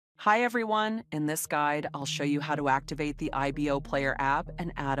Hi everyone, in this guide, I'll show you how to activate the IBO Player app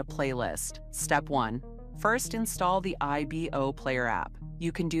and add a playlist. Step 1. First, install the IBO Player app.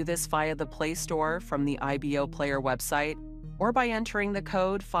 You can do this via the Play Store from the IBO Player website or by entering the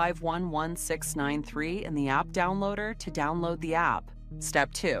code 511693 in the app downloader to download the app.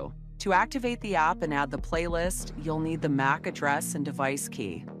 Step 2. To activate the app and add the playlist, you'll need the MAC address and device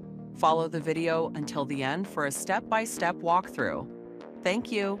key. Follow the video until the end for a step-by-step walkthrough.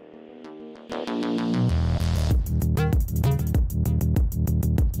 Thank you.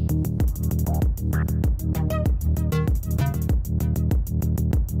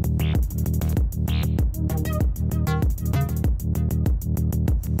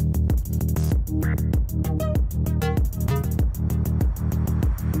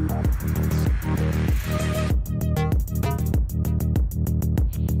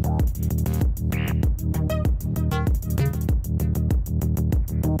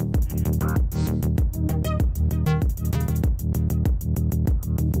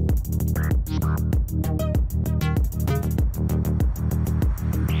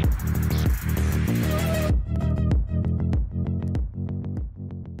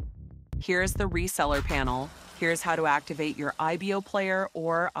 Here's the reseller panel. Here's how to activate your IBO Player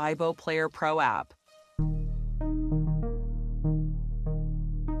or IBO Player Pro app.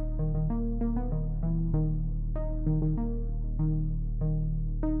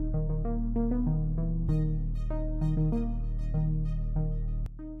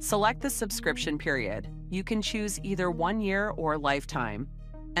 Select the subscription period. You can choose either 1 year or lifetime.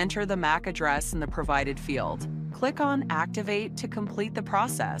 Enter the MAC address in the provided field. Click on Activate to complete the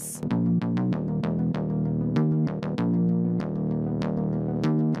process.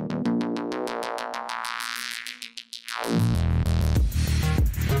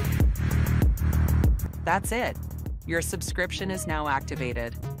 That's it. Your subscription is now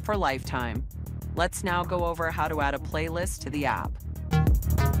activated for lifetime. Let's now go over how to add a playlist to the app.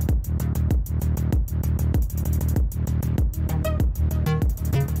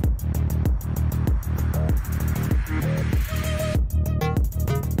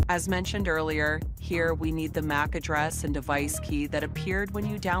 As mentioned earlier, here we need the MAC address and device key that appeared when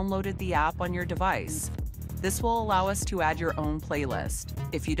you downloaded the app on your device. This will allow us to add your own playlist.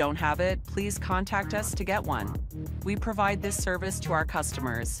 If you don't have it, please contact us to get one. We provide this service to our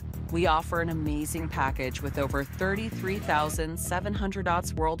customers. We offer an amazing package with over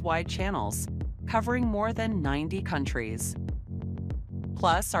 33,700 worldwide channels, covering more than 90 countries.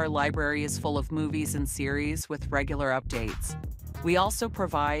 Plus, our library is full of movies and series with regular updates. We also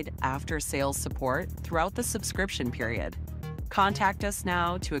provide after-sales support throughout the subscription period. Contact us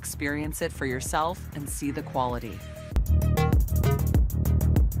now to experience it for yourself and see the quality.